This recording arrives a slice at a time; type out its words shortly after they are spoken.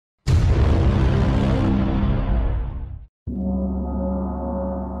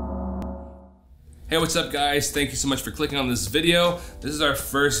Hey, what's up guys? Thank you so much for clicking on this video. This is our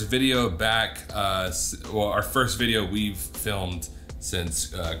first video back, our first video we've filmed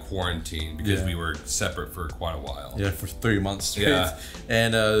since quarantine because we were separate for quite a while. Yeah, for 3 months straight. Yeah.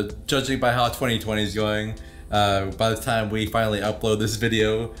 And judging by how 2020 is going, by the time we finally upload this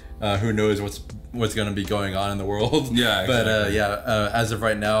video, who knows what's going to be going on in the world. Yeah, exactly. But as of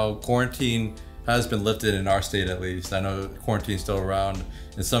right now, quarantine has been lifted in our state at least. I know quarantine's still around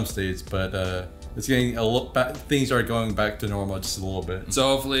in some states, but it's getting a little back, things are going back to normal just a little bit. So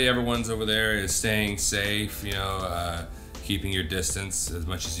hopefully everyone's over there is staying safe, you know, keeping your distance as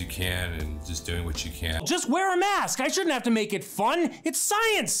much as you can and just doing what you can. Just wear a mask. I shouldn't have to make it fun. It's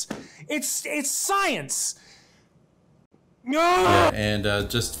science. It's science. Yeah, and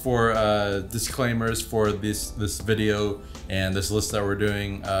just for disclaimers for this video and this list that we're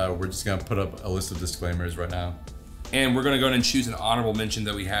doing, we're just gonna put up a list of disclaimers right now. And we're gonna go ahead and choose an honorable mention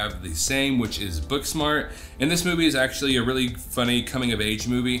that we have the same, which is Booksmart. And this movie is actually a really funny coming of age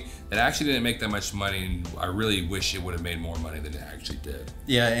movie that actually didn't make that much money, and I really wish it would have made more money than it actually did.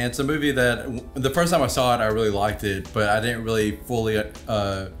 Yeah, and it's a movie that the first time I saw it, I really liked it, but I didn't really fully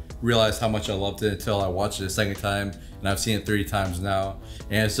realize how much I loved it until I watched it a second time, and I've seen it 3 times now.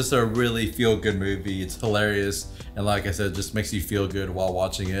 And it's just a really feel-good movie. It's hilarious, and like I said, it just makes you feel good while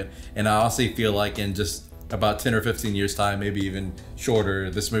watching it. And I honestly feel like in just about 10 or 15 years time, maybe even shorter,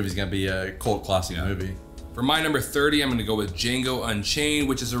 this movie's gonna be a cult classic movie. For my number 30, I'm gonna go with Django Unchained,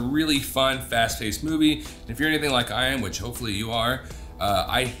 which is a really fun, fast-paced movie. And if you're anything like I am, which hopefully you are,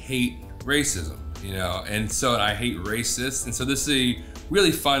 I hate racism, you know, and so I hate racists. And so this is a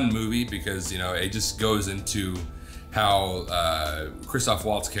really fun movie because, you know, it just goes into how Christoph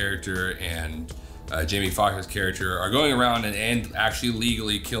Waltz's character and Jamie Foxx's character are going around and actually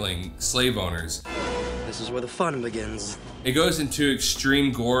legally killing slave owners. This is where the fun begins. It goes into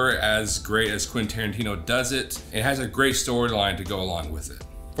extreme gore as great as Quentin Tarantino does it. It has a great storyline to go along with it.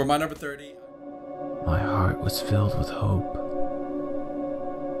 For my number 30. My heart was filled with hope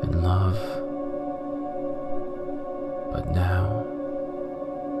and love, but now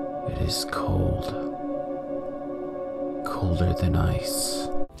it is cold, colder than ice.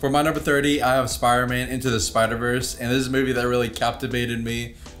 For my number 30, I have Spider-Man Into the Spider-Verse, and this is a movie that really captivated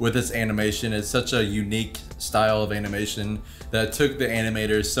me with its animation. It's such a unique style of animation that took the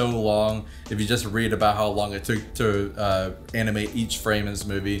animators so long. If you just read about how long it took to animate each frame in this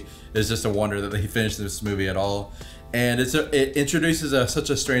movie, it's just a wonder that they finished this movie at all. And it introduces such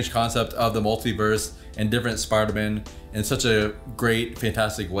a strange concept of the multiverse and different Spider-Man in such a great,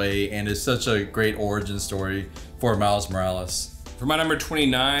 fantastic way, and it's such a great origin story for Miles Morales. For my number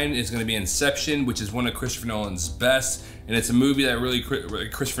 29 is going to be Inception, which is one of Christopher Nolan's best. And it's a movie that really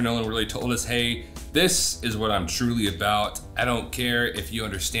Christopher Nolan really told us, hey, this is what I'm truly about. I don't care if you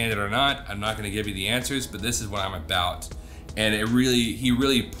understand it or not. I'm not going to give you the answers, but this is what I'm about. And he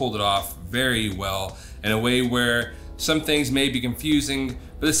really pulled it off very well in a way where some things may be confusing,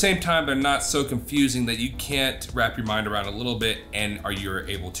 but at the same time, they're not so confusing that you can't wrap your mind around a little bit and you're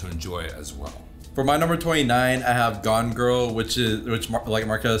able to enjoy it as well. For my number 29, I have Gone Girl, which like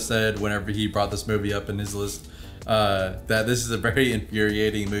Marquez said whenever he brought this movie up in his list, that this is a very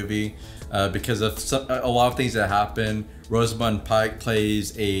infuriating movie because of a lot of things that happen. Rosamund Pike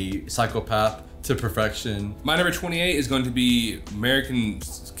plays a psychopath to perfection. My number 28 is going to be American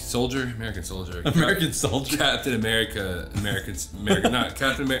Soldier, Captain America, Captain America,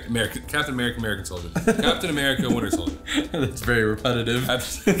 Soldier, Captain America, Winter Soldier. That's very repetitive.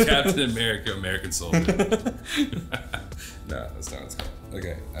 Captain America, American Soldier. No, that's not what it's called.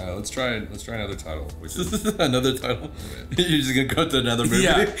 Okay, let's try another title. Which is another title. Okay. You're just gonna go to another movie.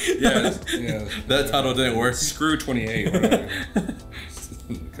 Yeah. That title didn't work. Screw 28. Whatever.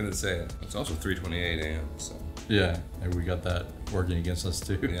 Couldn't say it. It's also 3:28 a.m. So. Yeah, and we got that working against us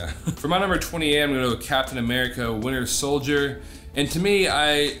too. Yeah. For my number 28, I'm gonna go with Captain America, Winter Soldier. And to me,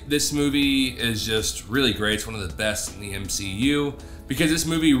 this movie is just really great. It's one of the best in the MCU because this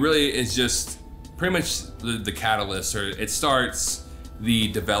movie really is just pretty much the catalyst, or it starts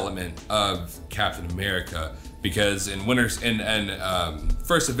the development of Captain America. Because in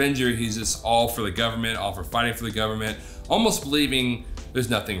First Avenger, he's just all for the government, all for fighting for the government, almost believing there's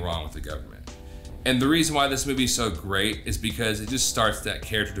nothing wrong with the government. And the reason why this movie is so great is because it just starts that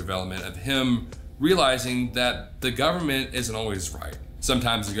character development of him realizing that the government isn't always right.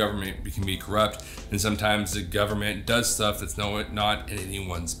 Sometimes the government can be corrupt, and sometimes the government does stuff that's not in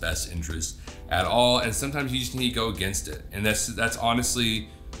anyone's best interest at all, and sometimes you just need to go against it. And that's honestly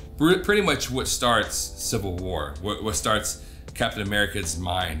pretty much what starts Civil War, what starts Captain America's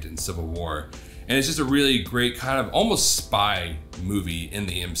mind in Civil War. And it's just a really great kind of almost spy movie in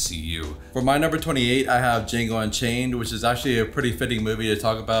the MCU. For my number 28, I have Django Unchained, which is actually a pretty fitting movie to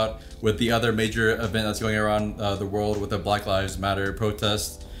talk about with the other major event that's going around the world with the Black Lives Matter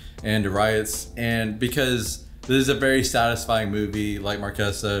protests and riots. And because this is a very satisfying movie, like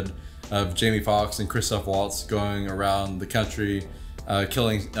Marquez said, of Jamie Foxx and Christoph Waltz going around the country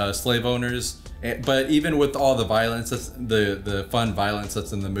killing slave owners. But even with all the violence, the fun violence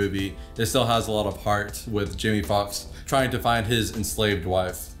that's in the movie, it still has a lot of heart with Jamie Foxx trying to find his enslaved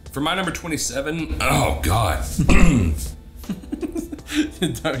wife. For my number 27, oh God.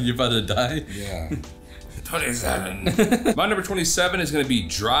 You about to die? Yeah. 27. My number 27 is going to be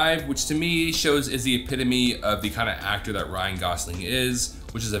Drive, which to me shows is the epitome of the kind of actor that Ryan Gosling is,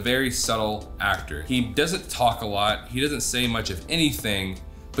 which is a very subtle actor. He doesn't talk a lot. He doesn't say much of anything,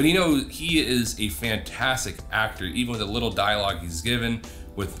 but he knows he is a fantastic actor, even with the little dialogue he's given,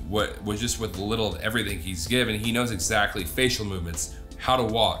 with the little of everything he's given. He knows exactly facial movements, how to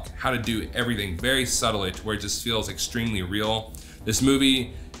walk, how to do everything very subtly to where it just feels extremely real. This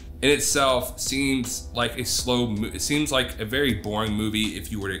movie in itself seems like it seems like a very boring movie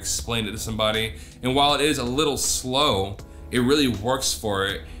if you were to explain it to somebody. And while it is a little slow, it really works for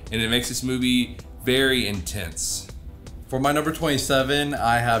it, and it makes this movie very intense. For my number 27,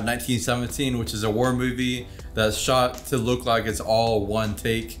 I have 1917, which is a war movie that's shot to look like it's all one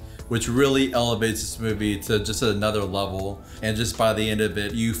take, which really elevates this movie to just another level. And just by the end of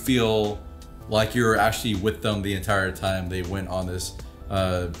it, you feel like you're actually with them the entire time they went on this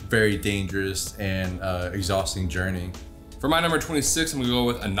very dangerous and exhausting journey. For my number 26, I'm gonna go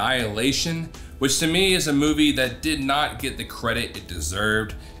with Annihilation, which to me is a movie that did not get the credit it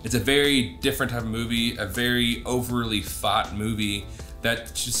deserved. It's a very different type of movie, a very overly thought movie that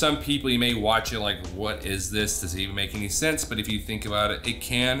to some people you may watch it like, what is this? Does it even make any sense? But if you think about it, it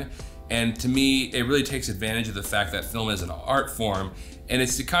can. And to me, it really takes advantage of the fact that film is an art form. And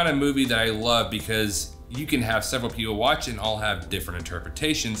it's the kind of movie that I love because you can have several people watch it and all have different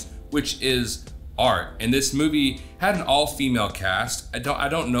interpretations, which is art. And this movie had an all-female cast. I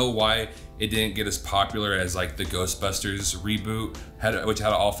don't know why it didn't get as popular as like the Ghostbusters reboot, which had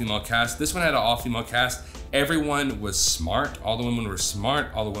an all-female cast. This one had an all-female cast. Everyone was smart. All the women were smart.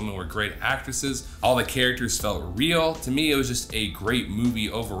 All the women were great actresses. All the characters felt real. To me, it was just a great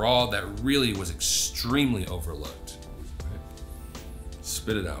movie overall that really was extremely overlooked.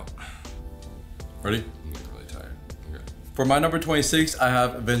 Spit it out. Ready? I'm getting really tired. Okay. For my number 26, I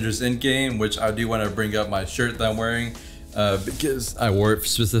have Avengers Endgame, which I do want to bring up my shirt that I'm wearing because I wore it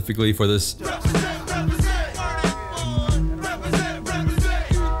specifically for this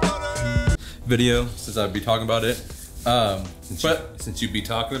video, since I'd be talking about it. Since you'd be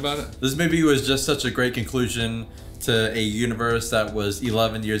talking about it? This movie was just such a great conclusion to a universe that was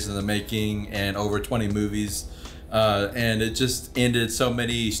 11 years in the making and over 20 movies. And it just ended so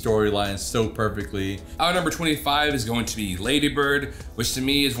many storylines so perfectly. Our number 25 is going to be Lady Bird, which to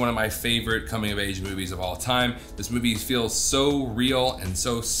me is one of my favorite coming of age movies of all time. This movie feels so real and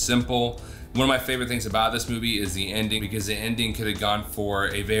so simple. One of my favorite things about this movie is the ending, because the ending could have gone for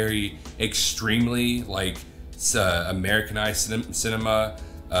a very extremely like Americanized cinema,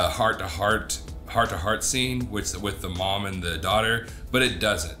 heart-to-heart scene with the mom and the daughter, but it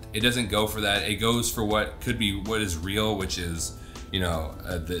doesn't. It doesn't go for that. It goes for what could be what is real, which is, you know,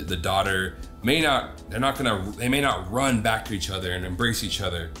 the daughter they may not run back to each other and embrace each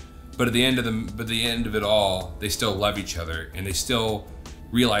other, but at the end of it all, they still love each other and they still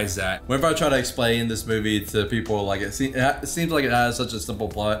realize that. Whenever I try to explain this movie to people, like it seems like it has such a simple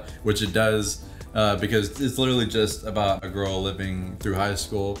plot, which it does, because it's literally just about a girl living through high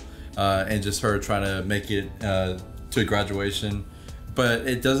school and just her trying to make it to graduation. But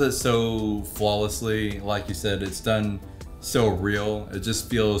it does it so flawlessly. Like you said, it's done so real. It just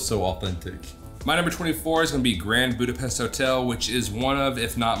feels so authentic. My number 24 is going to be Grand Budapest Hotel, which is one of,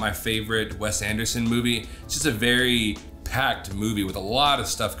 if not my favorite, Wes Anderson movie. It's just a very packed movie with a lot of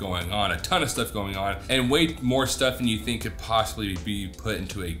stuff going on, a ton of stuff going on, and way more stuff than you think could possibly be put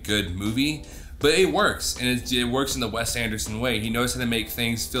into a good movie. But it works, and it works in the Wes Anderson way. He knows how to make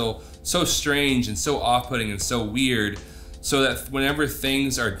things feel so strange and so off-putting and so weird, so that whenever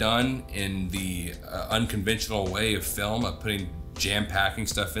things are done in the unconventional way of film, of putting jam-packing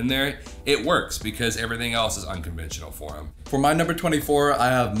stuff in there, it works because everything else is unconventional for him. For my number 24, I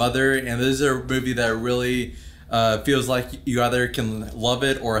have Mother, and this is a movie that really feels like you either can love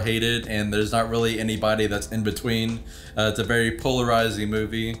it or hate it, and there's not really anybody that's in between. It's a very polarizing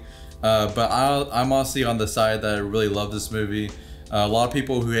movie, but I'm honestly on the side that I really love this movie. A lot of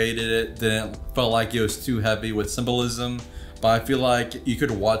people who hated it felt like it was too heavy with symbolism, but I feel like you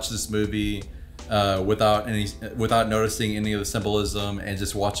could watch this movie without noticing any of the symbolism, and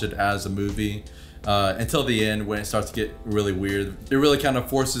just watch it as a movie until the end, when it starts to get really weird. It really kind of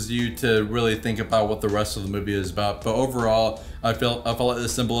forces you to really think about what the rest of the movie is about. But overall, I felt like the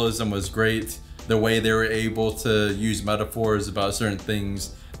symbolism was great. The way they were able to use metaphors about certain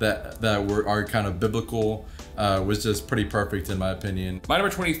things that are kind of biblical was just pretty perfect in my opinion. My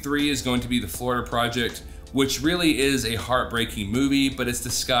number 23 is going to be The Florida Project, which really is a heartbreaking movie, but it's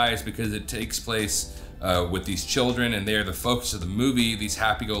disguised because it takes place with these children, and they're the focus of the movie, these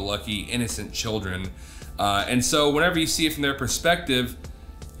happy-go-lucky, innocent children. And so whenever you see it from their perspective,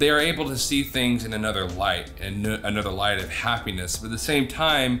 they are able to see things in another light, and another light of happiness. But at the same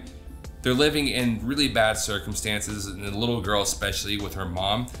time, they're living in really bad circumstances, and the little girl especially with her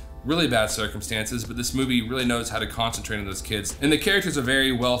mom, really bad circumstances, but this movie really knows how to concentrate on those kids. And the characters are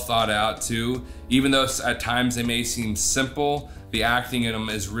very well thought out too. Even though at times they may seem simple, the acting in them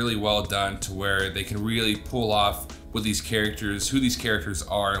is really well done to where they can really pull off what these characters, who these characters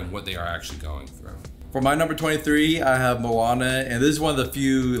are and what they are actually going through. For my number 23, I have Moana, and this is one of the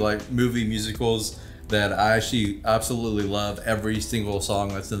few movie musicals that I actually absolutely love every single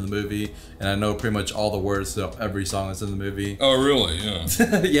song that's in the movie, and I know pretty much all the words to every song that's in the movie. Oh, really?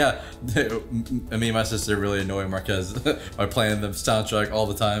 Yeah. Yeah. Me and my sister really annoy Marquez by playing the soundtrack all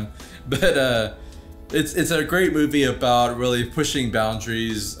the time. But it's a great movie about really pushing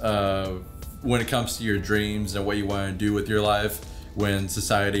boundaries when it comes to your dreams and what you want to do with your life when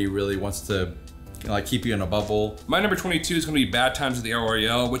society really wants to keep you in a bubble. My number 22 is going to be Bad Times at the El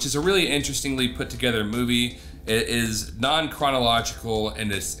Royale, which is a really interestingly put together movie. It is non-chronological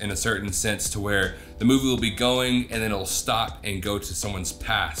in a certain sense, to where the movie will be going and then it'll stop and go to someone's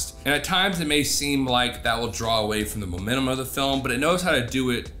past. And at times it may seem like that will draw away from the momentum of the film, but it knows how to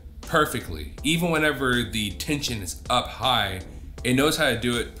do it perfectly. Even whenever the tension is up high, it knows how to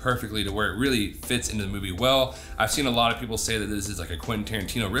do it perfectly to where it really fits into the movie well. I've seen a lot of people say that this is like a Quentin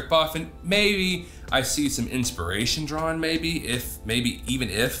Tarantino ripoff, and maybe I see some inspiration drawn, even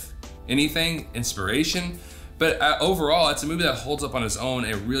if anything, inspiration. But overall, it's a movie that holds up on its own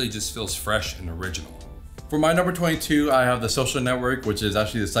and really just feels fresh and original. For my number 22, I have The Social Network, which is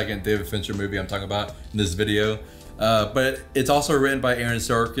actually the second David Fincher movie I'm talking about in this video. But it's also written by Aaron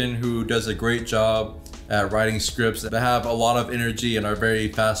Sorkin, who does a great job at writing scripts that have a lot of energy and are very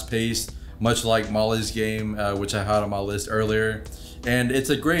fast-paced, much like Molly's Game, which I had on my list earlier. And it's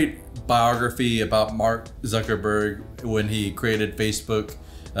a great biography about Mark Zuckerberg when he created Facebook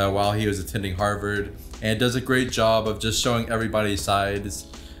while he was attending Harvard, and it does a great job of just showing everybody's sides.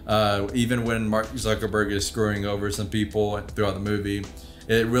 Even when Mark Zuckerberg is screwing over some people throughout the movie,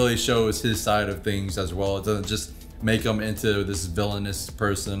 it really shows his side of things as well. It doesn't just make him into this villainous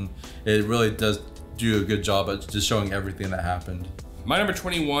person. It really does do a good job at just showing everything that happened. My number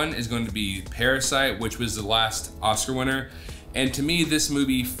 21 is going to be Parasite, which was the last Oscar winner. And to me, this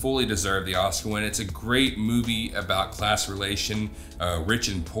movie fully deserved the Oscar win. It's a great movie about class relation, rich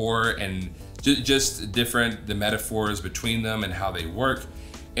and poor, and just the metaphors between them and how they work.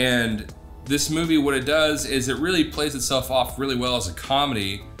 And this movie, what it does is it really plays itself off really well as a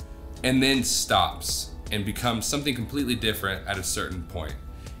comedy, and then stops and becomes something completely different at a certain point.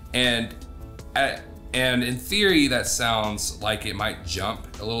 And in theory, that sounds like it might jump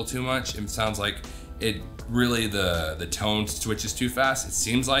a little too much. It sounds like it really, the tone switches too fast. It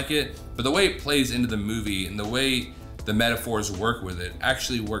seems like it, but the way it plays into the movie and the way the metaphors work with it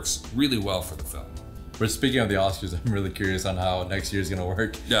actually works really well for the film. But speaking of the Oscars, I'm really curious on how next year is going to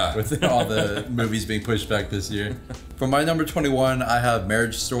work. Yeah. With all the movies being pushed back this year. For my number 21, I have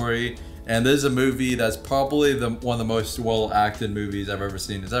Marriage Story. And this is a movie that's probably one of the most well-acted movies I've ever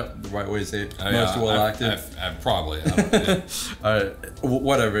seen. Is that the right way to say it? Most well-acted? Probably. I don't know. All right,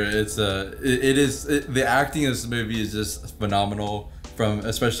 whatever. The acting in this movie is just phenomenal,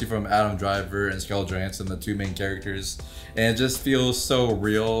 especially from Adam Driver and Scarlett Johansson, the two main characters. And it just feels so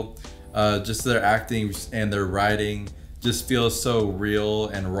real. Just their acting and their writing just feels so real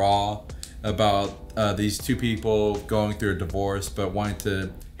and raw about these two people going through a divorce, but wanting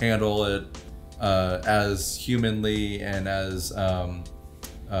to handle it as humanly and as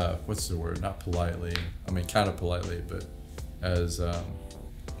what's the word? Not politely. I mean, kind of politely, but as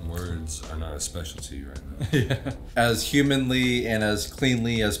words are not a specialty right now. Yeah. As humanly and as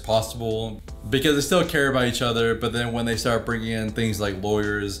cleanly as possible, because they still care about each other. But then when they start bringing in things like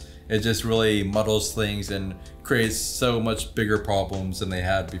lawyers, it just really muddles things and creates so much bigger problems than they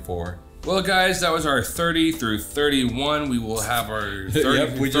had before. Well, guys, that was our 30 through 31. We will have our 30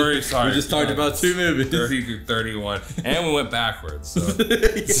 Yep, we just talked about 2 movies. 30 through 31. And we went backwards. So. So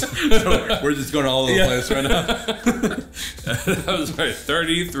we're just going all over the place right now. That was right,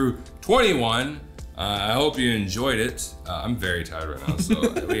 30 through 21. I hope you enjoyed it. I'm very tired right now, so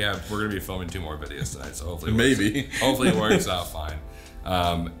we're gonna be filming 2 more videos tonight. So hopefully, it works out fine.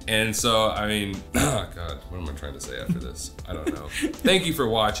 And so, I mean, oh God, what am I trying to say after this? I don't know. Thank you for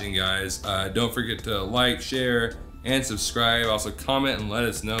watching, guys. Don't forget to like, share, and subscribe. Also, comment and let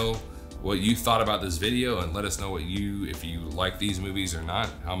us know what you thought about this video, and let us know if you like these movies or not,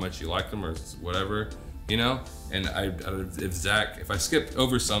 how much you like them or whatever. You know, and if I skipped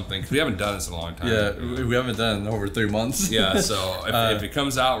over something, because we haven't done this in a long time. Yeah, we haven't done it in over 3 months. Yeah, so if it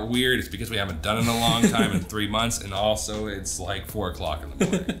comes out weird, it's because we haven't done it in a long time, in 3 months, and also it's like 4 o'clock in the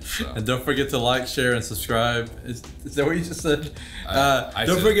morning. So. And don't forget to like, share, and subscribe. Is that what you just said?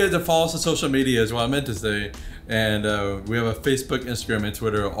 Don't forget to follow us on social media is what I meant to say. And we have a Facebook, Instagram, and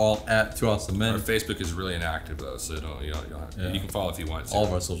Twitter, all at 2 Awesome Men. Our Facebook is really inactive though, so you can follow if you want to. All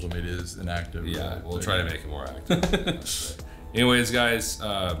of our social media is inactive. Yeah, we'll try to make it more active. Anyways, guys,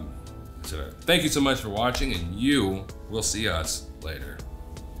 thank you so much for watching, and you will see us later.